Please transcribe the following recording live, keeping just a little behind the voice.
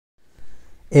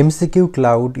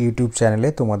McqCloud YouTube চ্যানেলে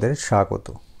তোমাদের স্বাগত।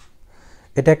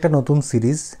 এটা একটা নতুন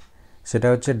সিরিজ, সেটা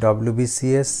হচ্ছে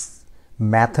WBCS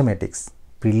ম্যাথমেটিক্স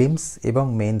প্রিলিমস এবং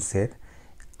মেন্সের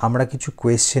আমরা কিছু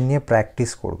কোয়েশ্চেন নিয়ে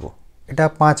প্র্যাকটিস করব। এটা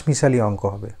 5 মিসালি অঙ্ক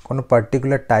হবে, কোনো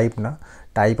পার্টিকুলার টাইপ না,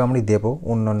 টাইপ আমরা দেব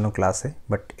অন্য ক্লাসে,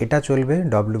 বাট এটা চলবে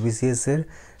WBCS এর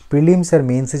প্রিলিমস আর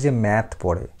মেন্সে যে ম্যাথ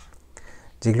পড়ে,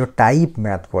 যেগুলো টাইপ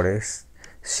ম্যাথ পড়ে,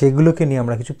 সেগুলোকে নিয়ে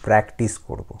আমরা কিছু প্র্যাকটিস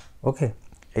করব। ওকে,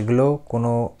 এগুলো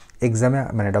কোনো এক্সামে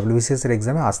মানে WBCS এর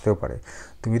এক্সামে আসতেও পারে।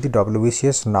 তুমি যদি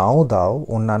WBCS নাও দাও,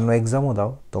 অন্যান্য এক্সামও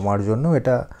দাও, তোমার জন্য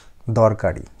এটা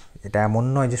দরকারি। এটা এমন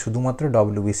নয় যে শুধুমাত্র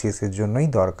WBCS এর জন্যই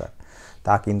দরকার,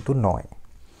 তা কিন্তু নয়।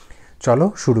 চলো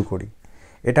শুরু করি।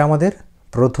 এটা আমাদের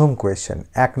প্রথম কোয়েশ্চেন,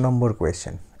 1 নম্বর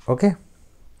কোয়েশ্চেন। ওকে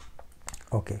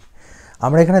ওকে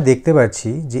আমরা এখানে দেখতে পাচ্ছি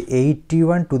যে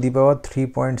 81 টু দি পাওয়ার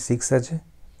 3.6 আছে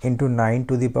ইন্টু 9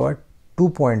 টু দি পাওয়ার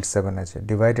 2.7 আছে,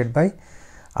 ডিভাইডেড বাই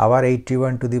আবার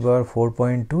 81 টু দি পাওয়ার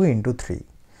 4.2 ইন্টু 3।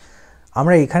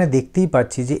 আমরা এখানে দেখতেই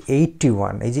পাচ্ছি যে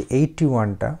 81, এই যে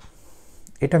 81টা,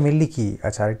 এটা মেনলি কি,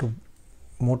 আচ্ছা আর একটু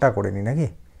মোটা করে নিই নাকি।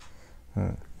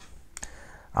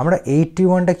 আমরা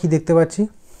 81টা কি দেখতে পাচ্ছি,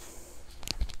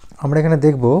 আমরা এখানে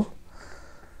দেখব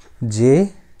যে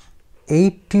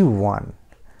 81,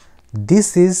 this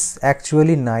is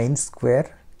actually 9 square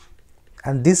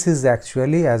and this is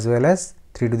actually as well as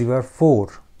 3 to the power 4.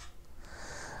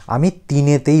 আমি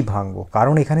 3-এতেই ভাঙবো,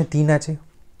 কারণ এখানে 3 আছে।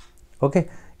 ওকে,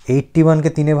 81কে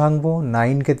 3-এ ভাঙবো,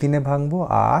 9কে 3-এ ভাঙবো,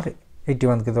 আর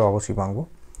 81কে তো অবশ্যই ভাঙবো।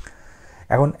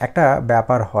 এখন একটা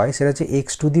ব্যাপার হয়, সেটা হচ্ছে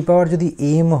এক্স টু দি পাওয়ার যদি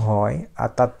m হয় আর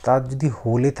তার যদি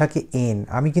হোলে থাকে n,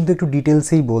 আমি কিন্তু একটু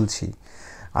ডিটেলসেই বলছি,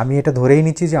 আমি এটা ধরেই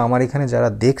নিচ্ছি যে আমার এখানে যারা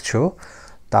দেখছো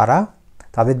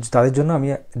তাদের জন্য আমি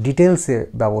ডিটেলসে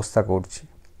ব্যবস্থা করছি,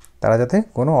 তারা যাতে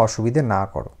কোনো অসুবিধে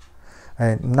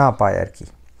না পায় আর কি।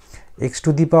 এক্স টু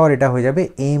দি পাওয়ার এটা হয়ে যাবে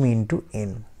m ইন্টু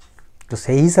n। তো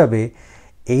সেই হিসাবে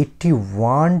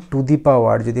 81 টু দি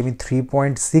পাওয়ার যদি আমি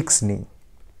 3.6 নিই,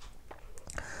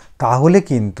 তাহলে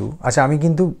কিন্তু, আচ্ছা আমি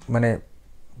কিন্তু মানে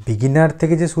বিগিনার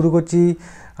থেকে যে শুরু করছি,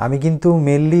 আমি কিন্তু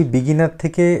মেনলি বিগিনার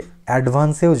থেকে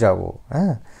অ্যাডভান্সেও যাব।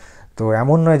 হ্যাঁ, তো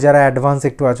এমন নয় যারা অ্যাডভান্স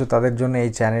একটু আছো তাদের জন্য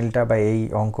এই চ্যানেলটা বা এই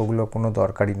অঙ্কগুলো কোনো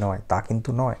দরকারি নয়, তা কিন্তু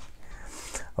নয়।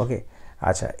 ওকে,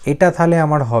 আচ্ছা এটা তাহলে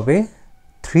আমার হবে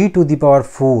 3 টু দি পাওয়ার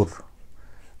 4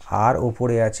 আর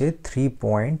ওপরে আছে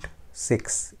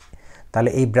 3.6। তাহলে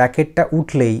এই ব্র্যাকেটটা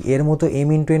উঠলেই এর মতো m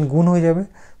ইন্টু n গুণ হয়ে যাবে।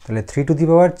 তাহলে 3 টু দি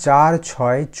পাওয়ার 4,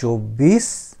 6, 24,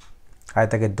 আর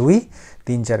থাকে 2,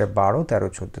 3, 4, 12, 13,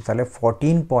 14, তাহলে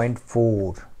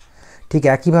 14.4। ঠিক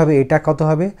একইভাবে এটা কত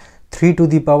হবে, 3 টু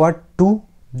দি পাওয়ার 2,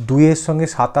 2-এর সঙ্গে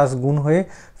 27 গুণ হয়ে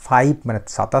 5, মানে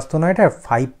 27 তো নয়, এটা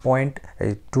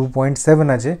 2.7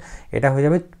 আছে, এটা হয়ে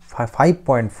যাবে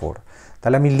 5.4।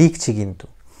 তাহলে আমি লিখছি কিন্তু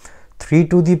 3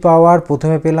 টু দি পাওয়ার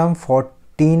প্রথমে পেলাম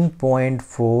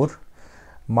 14.4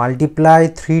 মাল্টিপ্লাই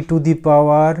 3 টু দি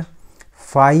পাওয়ার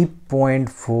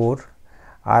 5.4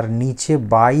 আর নিচে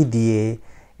বাই দিয়ে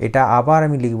এটা আবার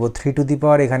আমি লিখব 3 টু দি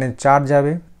পাওয়ার, এখানে 4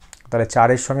 যাবে, তাহলে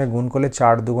 4-এর সঙ্গে গুণ করলে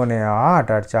 4 দুগুণে 8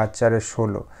 আর 4 4-এ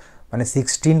 16, মানে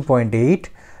 16.8,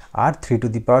 আর 3 টু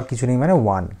দি পাওয়ার কিছু নেই মানে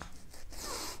 1।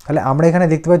 তাহলে আমরা এখানে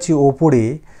দেখতে পাচ্ছি ওপরে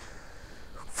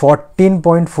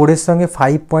 14.4-এর সঙ্গে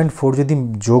 5.4 যদি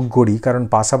যোগ করি, কারণ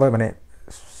পাশাপাশি মানে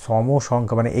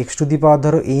সমসংখ্যা, মানে এক্স টু দি পাওয়ার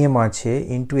ধরো m আছে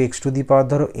ইন্টু এক্স টু দি পাওয়ার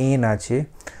ধরো n আছে,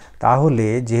 তাহলে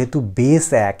যেহেতু বেস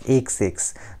 1 x,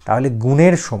 তাহলে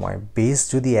গুণের সময় বেস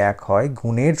যদি 1 হয়,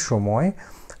 গুণের সময়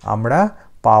আমরা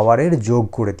পাওয়ারের যোগ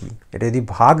করে দিই। এটা যদি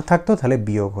ভাগ থাকতো তাহলে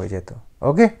বিয়োগ হয়ে যেত।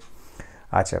 ওকে,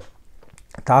 আচ্ছা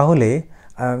তাহলে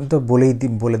তো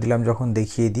বলে দিলাম, যখন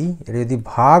দেখিয়ে দিই, এটা যদি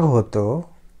ভাগ হতো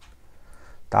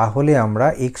তাহলে আমরা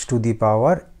x to the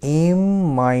power m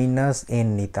minus n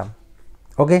নিতাম।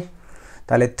 ওকে,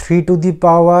 তাহলে 3 টু দি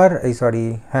পাওয়ার,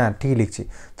 হ্যাঁ ঠিকই লিখছি,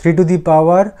 3 টু দি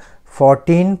পাওয়ার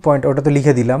 14 ওটা তো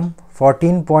লিখে দিলাম,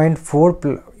 14.4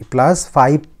 প্লাস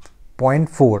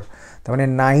 5.4, তার মানে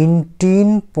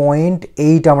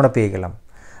 19.8 আমরা পেয়ে গেলাম।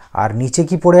 আর নিচে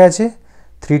কি পড়ে আছে,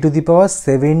 3 টু দি পাওয়ার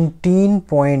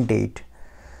 17.8।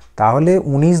 তাহলে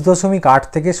 19.8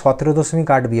 থেকে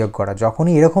 17.8 বিয়োগ করা,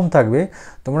 যখনই এরকম থাকবে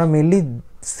তোমরা মেনলি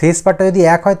শেষ পার্টটা যদি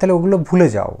 1 হয় তাহলে ওগুলো ভুলে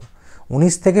যাও,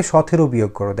 19 থেকে 17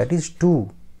 বিয়োগ করো, দ্যাট ইজ 2।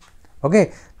 ওকে,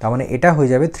 তার মানে এটা হয়ে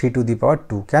যাবে 3 টু দি পাওয়ার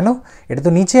 2। কেন, এটা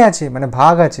তো নিচে আছে, মানে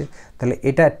ভাগ আছে, তাহলে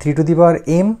এটা 3 টু দি পাওয়ার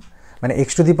m, মানে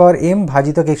x to the power m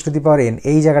ভাজিতক x to the power n,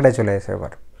 এই জায়গাটায় চলে আসে।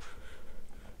 এবার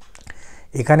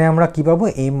এখানে আমরা কি পাবো,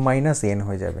 m মাইনাস n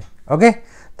হয়ে যাবে। ওকে,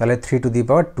 তাহলে 3 টু দি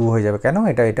পাওয়ার 2 হয়ে যাবে, কেন,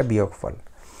 এটা বিয়োগফল।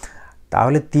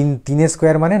 তাহলে 3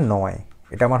 স্কোয়ার মানে 9,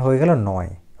 এটা আমার হয়ে গেল 9।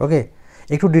 ওকে,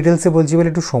 একটু ডিটেলসে বলছি বলে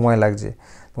একটু সময় লাগছে,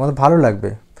 তোমাদের ভালো লাগবে।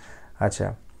 আচ্ছা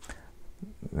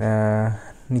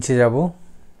নিচে যাব,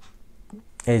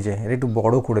 এই যে এটা একটু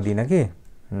বড় করে দিই নাকি,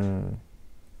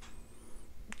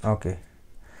 ওকে।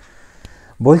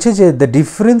 বলছে যে the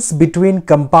difference between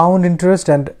compound interest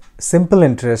and simple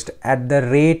interest at the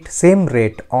rate same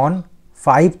rate on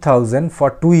 5,000 for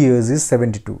 2 years is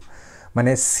 72।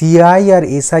 মানে সিআই আর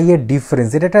এসআই এর ডিফারেন্স,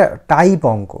 এটা একটা টাইপ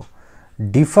অঙ্ক,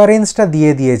 ডিফারেন্সটা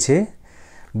দিয়ে দিয়েছে,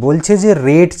 বলছে যে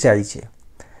রেট চাইছে,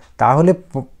 তাহলে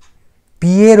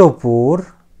পি এর ওপর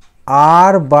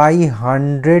আর বাই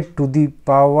 100⁻²,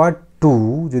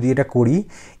 যদি এটা করি,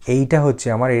 এইটা হচ্ছে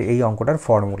আমার এই অঙ্কটার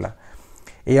ফর্মুলা।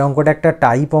 এই অঙ্কটা একটা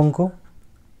টাইপ অঙ্ক,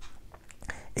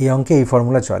 এই অঙ্কে এই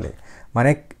ফর্মুলা চলে,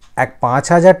 মানে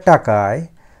 5,000 টাকায়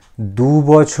 2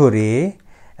 বছরে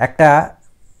একটা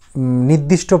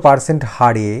নির্দিষ্ট পার্সেন্ট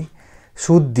হারে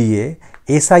সুদ দিয়ে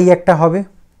এসআই একটা হবে,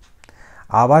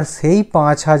 আবার সেই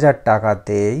 5,000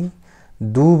 টাকাতেই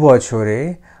 2 বছরে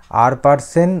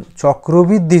R%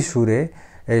 চক্রবৃদ্ধি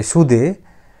সুদে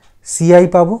সিআই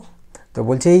পাবো। তো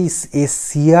বলছে এই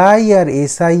সিআই আর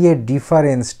এসআই এর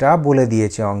ডিফারেন্সটা বলে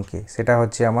দিয়েছে অঙ্কে, সেটা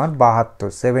হচ্ছে আমার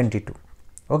 72।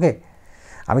 ওকে,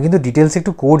 আমি কিন্তু ডিটেলস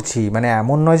একটু করছি, মানে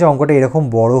এমন নয় যে অঙ্কটা এরকম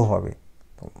বড় হবে।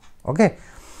 ওকে,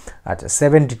 আচ্ছা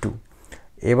 72।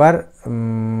 এবার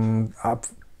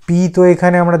পি তো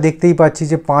এখানে আমরা দেখতেই পাচ্ছি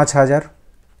যে 5,000।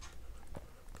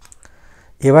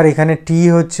 এবার এখানে টি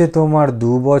হচ্ছে তোমার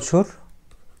 2 বছর,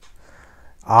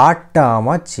 আরটা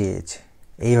আমার চেয়েছে,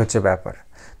 এই হচ্ছে ব্যাপার।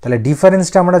 তাহলে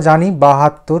ডিফারেন্সটা আমরা জানি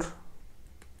 72,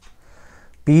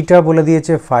 পিটা বলে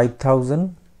দিয়েছে 5,000,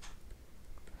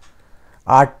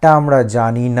 আরটা আমরা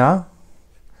জানি না,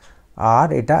 আর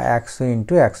এটা 100 ×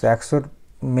 100, 100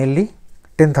 মেনলি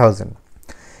 10,000।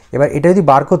 এবার এটা যদি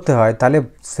বার করতে হয় তাহলে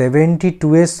 72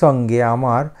 এর সঙ্গে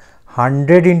আমার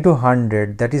 100 × 100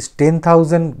 দ্যাট ইজ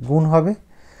 10,000 গুণ হবে,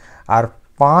 আর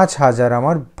 5,000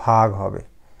 আমার ভাগ হবে,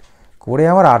 করে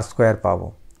আমার R² পাবো।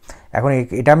 এখন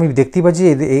এটা আমি দেখতেই পাচ্ছি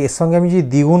এর সঙ্গে আমি যদি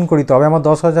দ্বিগুণ করি তবে আমার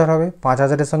 10,000 হবে,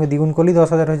 5,000-এর সঙ্গে দ্বিগুণ করলেই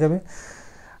 10,000 হয়ে যাবে,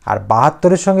 আর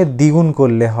 72-এর সঙ্গে দ্বিগুণ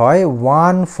করলে হয়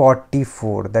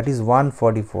 144, দ্যাট ইজ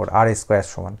 144 R²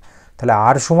 সমান। তাহলে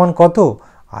আর সমান কত?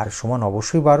 আর সমান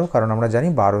অবশ্যই 12, কারণ আমরা জানি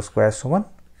 12² সমান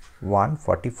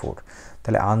 144।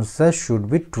 তাহলে আনসার শুড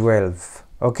বি 12।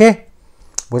 ওকে,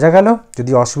 বোঝা গেল?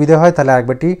 যদি অসুবিধা হয় তাহলে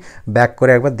একবারটি ব্যাক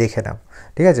করে একবার দেখে নাও,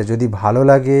 ঠিক আছে? যদি ভালো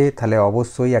লাগে তাহলে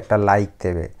অবশ্যই একটা লাইক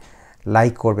দেবে,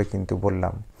 লাইক করবে কিন্তু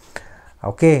বললাম।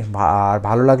 ওকে, আর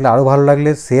ভালো লাগলে, আরও ভালো লাগলে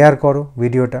শেয়ার করো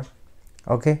ভিডিওটা।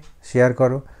 ওকে, শেয়ার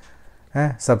করো,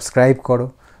 হ্যাঁ, সাবস্ক্রাইব করো,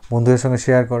 বন্ধুদের সঙ্গে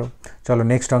শেয়ার করো। চলো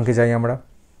নেক্সট অঙ্কে যাই আমরা।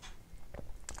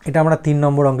 এটা আমরা 3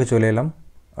 নম্বর অঙ্কে চলে এলাম।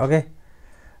 ওকে,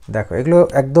 দেখো এগুলো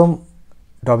একদম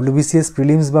WBCS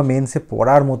প্রিলিমস বা মেন্সে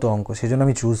পড়ার মতো অঙ্ক, সেজন্য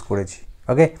আমি চুজ করেছি।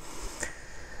 ওকে,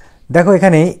 দেখো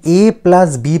এখানে a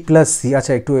 + b + c,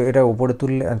 আচ্ছা একটু এটা উপরে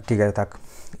তুললে ঠিক আছে থাক,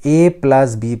 a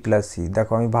 + b + c।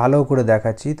 দেখো আমি ভালো করে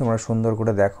দেখাচ্ছি, তোমরা সুন্দর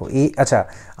করে দেখো। আচ্ছা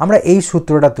আমরা এই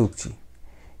সূত্রটা তুলছি,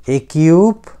 a³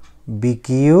 b³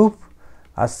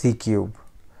 আর c³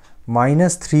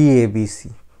 - 3abc।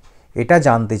 এটা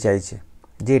জানতে চাইছে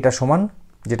যে এটা সমান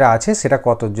যেটা আছে সেটা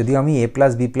কত, যদি আমি a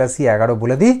 + b + c 11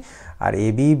 বলে দিই, আর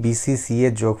ab bc c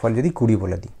এর যোগফল যদি 20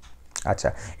 বলে দিই। আচ্ছা,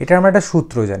 এটা আমরা একটা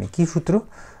সূত্র জানি, কি সূত্র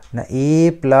না, a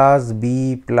 + b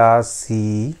 + c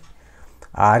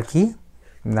আর কি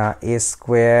না a²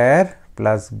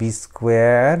 + b²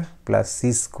 +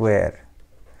 c²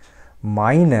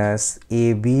 minus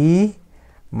ab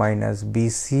minus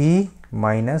bc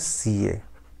minus ca।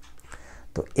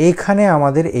 তো এখানে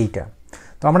আমাদের এইটা,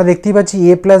 তো আমরা দেখতেই পাচ্ছি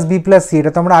a + b + c,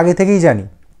 এটা তো আমরা আগে থেকেই জানি।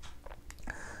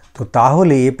 তো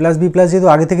তাহলে a + b + যেহেতু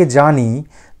আগে থেকে জানি,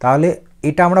 তাহলে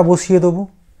এটা আমরা বসিয়ে দেবো।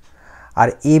 আর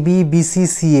ab bc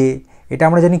ca এটা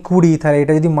আমরা জানি 20, তাহলে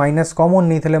এটা যদি মাইনাস কমন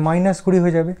নিই তাহলে -20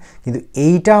 হয়ে যাবে। কিন্তু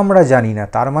এইটা আমরা জানি না,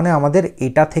 তার মানে আমাদের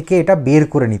এটা থেকে এটা বের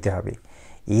করে নিতে হবে।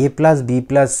 a + b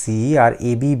 + c R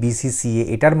ab bc ca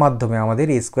এটার মাধ্যমে আমাদের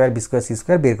a² b²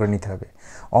 c² বের করে নিতে হবে।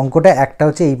 অঙ্কটা একটা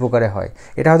হচ্ছে এই প্রকারে হয়,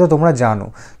 এটা হয়তো তোমরা জানো,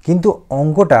 কিন্তু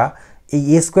অঙ্কটা এই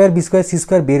a² b²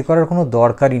 c² বের করার কোনো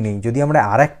দরকারই নেই যদি আমরা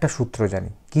আর একটা সূত্র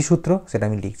জানি। কি সূত্র সেটা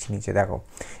আমি লিখছি নিচে, দেখো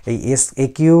এই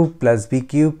a³ +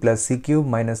 b³ + c³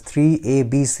 -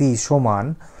 3abc সমান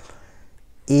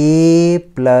a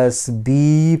 + b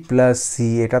 + c,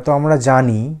 এটা তো আমরা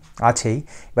জানি আছেই।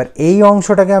 এবার এই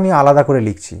অংশটাকে আমি আলাদা করে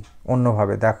লিখছি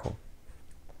অন্যভাবে, দেখো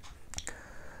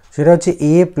সেটা হচ্ছে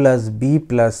a + b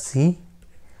 + c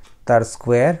তার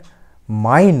square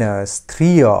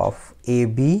 -3 of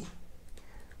ab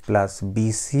 +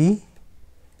 bc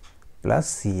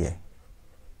 + ca।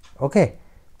 ওকে,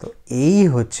 তো এই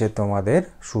হচ্ছে তোমাদের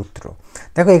সূত্র।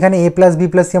 দেখো এখানে a + b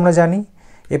 + c আমরা জানি,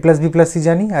 a plus B plus C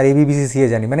জানি আর A B B C C এ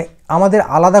জানি, মানে আমাদের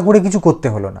আলাদা করে কিছু করতে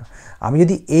হলো না। আমি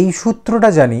যদি এই সূত্রটা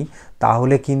জানি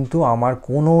তাহলে কিন্তু আমার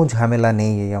কোনো ঝামেলা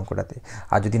নেই এই অঙ্কটাতে।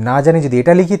 আর যদি না জানি, যদি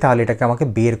এটা লিখি তাহলে এটাকে আমাকে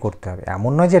বের করতে হবে।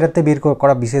 এমন নয় যে এটাতে বের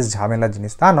করা বিশেষ ঝামেলার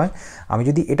জিনিস, তা নয়। আমি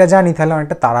যদি এটা জানি তাহলে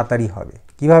অনেকটা তাড়াতাড়ি হবে।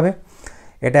 কীভাবে?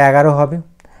 এটা 11 হবে,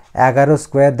 11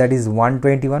 square that is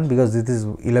 121 because this is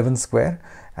 11 square,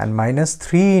 and minus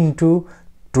 3 into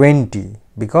 20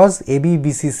 because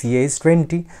ABBCCA is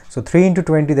 20, so 3 into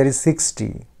 20 that is 60,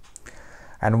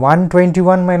 and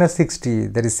 121 minus 60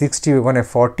 that is 60, মানে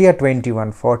 40 আর 21,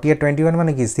 40 আর 21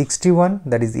 মানে কি 61,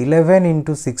 that is 11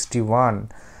 into 61,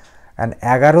 and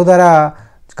 11 দ্বারা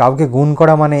কাউকে গুণ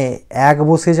করা মানে 1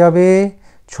 বসে যাবে,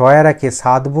 6 আর 1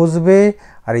 7 বসবে,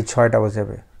 আর এই 6টা বসে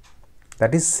যাবে,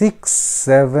 that is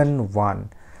 671।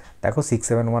 দেখো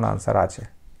 671 আনসার আছে।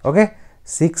 ওকে,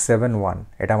 671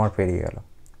 এটা আমার পেরিয়ে গেল।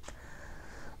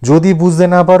 যদি বুঝতে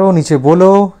না পারো নিচে বলো,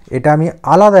 এটা আমি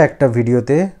আলাদা একটা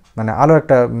ভিডিওতে, মানে আরও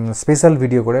একটা স্পেশাল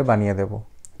ভিডিও করে বানিয়ে দেব।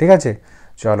 ঠিক আছে,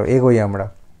 চলো এগোই আমরা।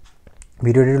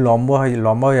 ভিডিওটি লম্বা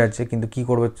হয়ে যাচ্ছে, কিন্তু কি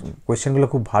করবো, কোয়েশ্চেনগুলো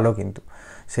খুব ভালো কিন্তু,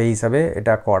 সেই হিসাবে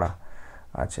এটা করা।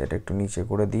 আচ্ছা, এটা একটু নিচে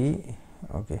করে দিই।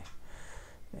 ওকে,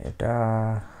 এটা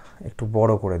একটু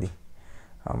বড় করে দিই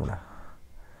আমরা।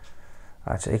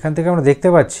 আচ্ছা, এখান থেকে আমরা দেখতে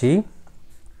পাচ্ছি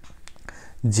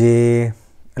যে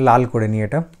লাল করে নিই,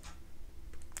 এটা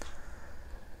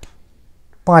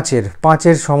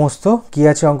পাঁচের সমস্ত কি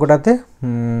আছে অঙ্কটাতে।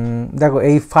 দেখো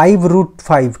এই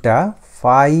 5√5টা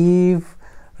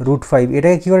 5√5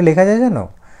 এটাকে কী করে লেখা যায় জানো?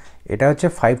 এটা হচ্ছে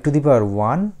 5 to the power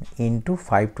 1 into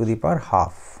 5 to the power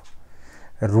half.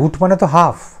 Root মানে তো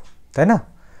হাফ, তাই না?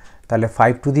 তাহলে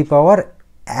 5 to the power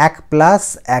 1 plus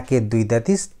 1-এর 2 that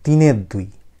is 3-এর 2,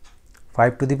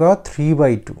 5 to the পাওয়ার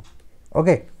 3/2।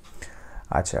 ওকে,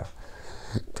 আচ্ছা,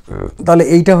 তাহলে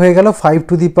এইটা হয়ে গেল 5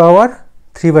 টু দি পাওয়ার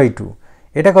 3/2।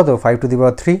 এটা কত? 5 টু দি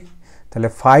পাওয়ার 3, তাহলে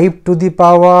 5 to the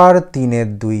power 3-এর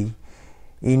 2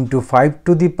 into 5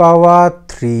 to the পাওয়ার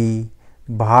 3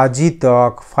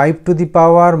 ভাজিতক 5 টু দি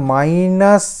পাওয়ার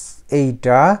মাইনাস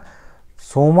এইটা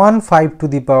সমান 5 to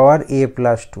the power a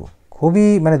plus 2। খুবই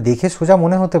মানে দেখে সোজা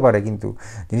মনে হতে পারে, কিন্তু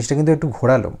জিনিসটা কিন্তু একটু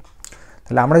ঘোরালো।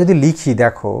 তাহলে আমরা যদি লিখি,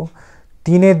 দেখো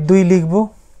 3-এর 2 লিখব,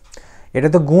 এটা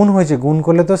তো গুণ হয়েছে, গুণ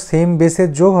করলে তো সেম বেসের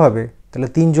যোগ হবে, তাহলে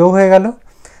 3 যোগ হয়ে গেল।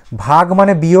 ভাগ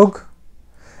মানে বিয়োগ,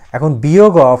 এখন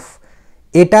বিয়োগ অফ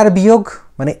এটার বিয়োগ,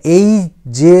 মানে এই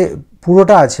যে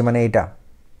পুরোটা আছে মানে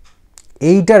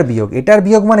এইটার বিয়োগ, এটার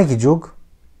বিয়োগ মানে কি যোগ।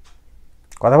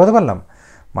 কথা বলতে পারলাম?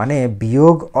 মানে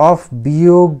বিয়োগ অফ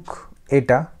বিয়োগ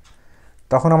এটা,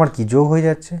 তখন আমার কি যোগ হয়ে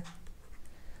যাচ্ছে।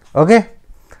 ওকে,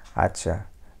 আচ্ছা,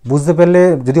 বুঝতে পারলে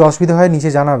যদি অসুবিধা হয় নিচে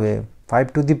জানাবে। 5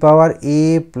 to the power a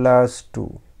plus 2,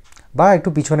 বা একটু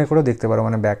পিছনে করে দেখতে পারো,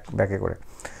 মানে ব্যাকে করে।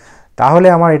 তাহলে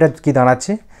আমার এটা কি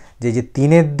দাঁড়াচ্ছে, যে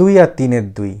 3-এর 2 আর 3-এর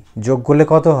 2 যোগ করলে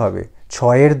কত হবে?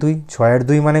 6-এর 2, 6-এর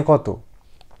 2 মানে কত?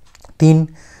 3,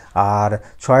 আর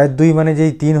 6-এর 2 মানে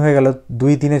যেই 3 হয়ে গেল,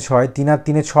 2 3-এ 6, 3 আর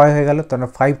 3-এ 6 হয়ে গেল, তাহলে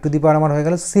 5 টু দি পাওয়ার আমার হয়ে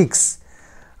গেল 6,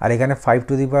 আর এখানে 5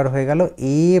 টু দি পাওয়ার হয়ে গেল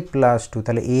a প্লাস 2।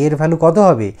 তাহলে a এর ভ্যালু কত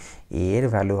হবে? a এর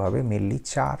ভ্যালু হবে মেনলি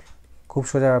 4। খুব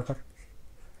সোজা ব্যাপার,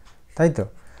 তাই তো?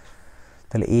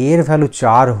 তাহলে a এর ভ্যালু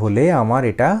 4 হলে আমার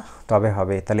এটা তবে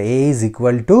হবে। তাহলে a is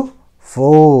equal to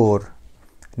 4।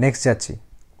 Next যাচ্ছি,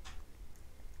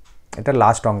 এটা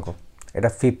লাস্ট অঙ্ক, এটা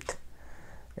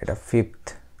ফিফথ,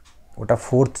 ওটা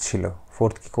ফোর্থ ছিল।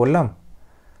 ফোর্থ কি করলাম,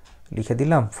 লিখে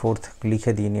দিলাম, ফোর্থ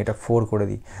লিখে দিইনি, এটা 4 করে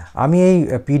দিই। আমি এই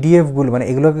পিডিএফগুলো, মানে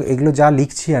এগুলো যা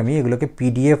লিখছি আমি, এগুলোকে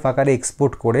পিডিএফ আকারে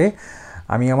এক্সপোর্ট করে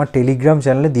আমি আমার টেলিগ্রাম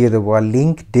চ্যানেলে দিয়ে দেবো, আর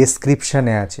লিঙ্ক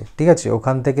ডেসক্রিপশানে আছে। ঠিক আছে,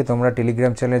 ওখান থেকে তোমরা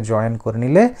টেলিগ্রাম চ্যানেলে জয়েন করে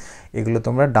নিলে এগুলো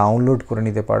তোমরা ডাউনলোড করে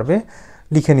নিতে পারবে,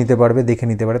 লিখে নিতে পারবে, দেখে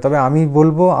নিতে পারবে। তবে আমি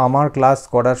বলবো আমার ক্লাস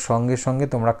করার সঙ্গে সঙ্গে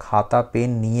তোমরা খাতা পেন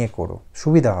নিয়ে করো,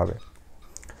 সুবিধা হবে।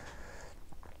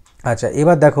 আচ্ছা,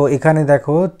 এবার দেখো এখানে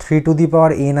দেখো 3 টু দি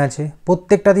পাওয়ার n আছে,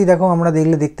 প্রত্যেকটাতেই দেখো আমরা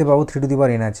দেখতে পাবো 3 টু দি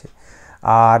পাওয়ার n আছে।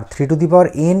 আর 3 টু দি পাওয়ার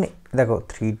n, দেখো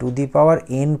 3 to the power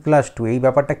n plus 2, এই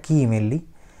ব্যাপারটা কি মেনলি,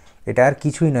 এটা আর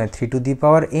কিছুই নয়, 3 to the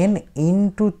power n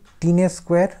into 3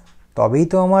 square, তবেই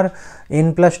তো আমার n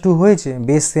প্লাস 2 হয়েছে,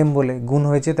 বেস সেম বলে গুণ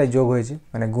হয়েছে, তাই যোগ হয়েছে,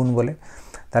 মানে গুণ বলে।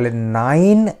 তাহলে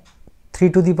 9 3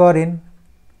 to the power n,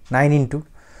 9 into,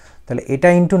 তাহলে এটা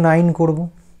ইন্টু 9 করব,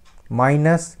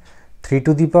 minus 3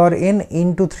 to the power n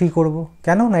into 3 করব,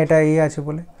 কেন না এটা a আছে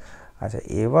বলে। আচ্ছা,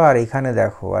 এবার এখানে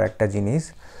দেখো আর একটা জিনিস,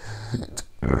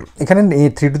 এখানে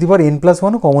 3 to the power n plus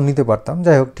 1ও common নিতে পারতাম,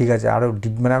 যাই হোক ঠিক আছে, আরও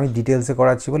মানে আমি ডিটেলসে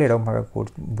করাচ্ছি বলে এরকমভাবে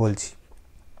বলছি।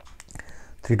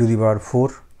 3 টু দি পাওয়ার 4,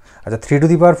 আচ্ছা 3 টু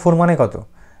দি পাওয়ার 4 মানে কত?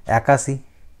 81,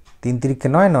 3 3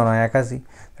 9 9 81,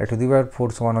 3 টু দি পাওয়ার 4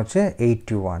 সমান হচ্ছে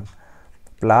 81।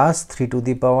 Plus 3 to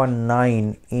the power 9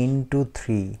 into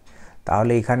 3,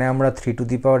 তাহলে এখানে আমরা 3 টু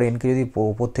দি পাওয়ার এনকে যদি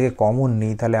ওপর থেকে কমন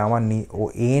নিই তাহলে আমার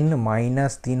এন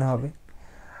মাইনাস 3 হবে।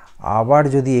 আবার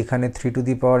যদি এখানে 3 to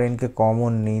the power NK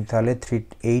common নিই তাহলে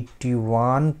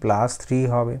 381 প্লাস 3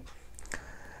 হবে।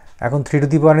 এখন 3 to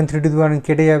the power N 3 to the power N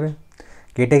কেটে যাবে,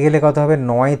 কেটে গেলে কত হবে,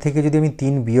 9 থেকে যদি আমি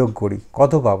 3 বিয়োগ করি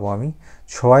কত পাবো, আমি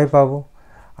 6 পাবো।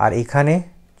 আর এখানে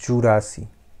 84,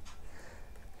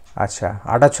 আচ্ছা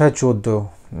 8 আর 6 14,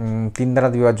 3 দ্বারা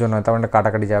দেওয়ার জন্য তার মানে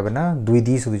কাটাকাটি যাবে না, 2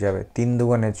 দিয়ে শুধু যাবে, 3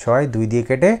 দুগুণে 6, 2 দিয়ে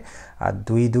কেটে, আর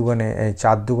 2 দুগুণে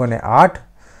 4 দুগুণে 8,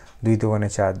 2 দুগুণে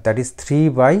 4, দ্যাট ইজ 3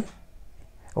 বাই,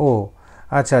 ও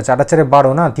আচ্ছা 4 আর 4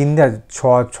 12 না, 3 দিয়ে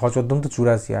 6 14 তো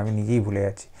 84, আমি নিজেই ভুলে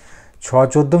যাচ্ছি, 6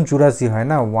 14 84 হয়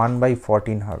না,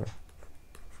 1/14 হবে।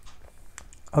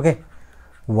 ওকে,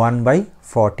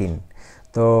 1/14।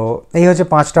 তো এই হচ্ছে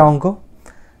 5টা অঙ্ক।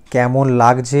 কেমন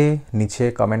লাগছে নিচে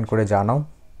কমেন্ট করে জানাও,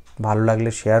 ভালো লাগলে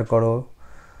শেয়ার করো,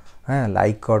 হ্যাঁ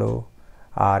লাইক করো,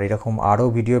 আর এরকম আরও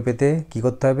ভিডিও পেতে কি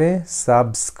করতে হবে,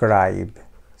 সাবস্ক্রাইব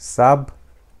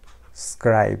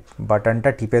বাটনটা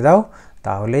টিপে দাও,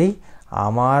 তাহলেই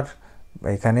আমার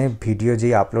এখানে ভিডিও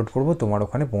যেই আপলোড করব তোমার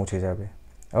ওখানে পৌঁছে যাবে।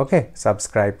 ওকে,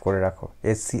 সাবস্ক্রাইব করে রাখো,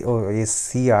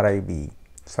 SCRIB,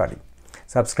 সরি,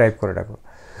 সাবস্ক্রাইব করে রাখো।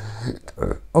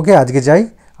 ওকে, আজকে যাই,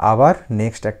 আবার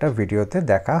নেক্সট একটা ভিডিওতে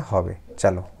দেখা হবে,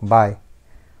 চলো বাই।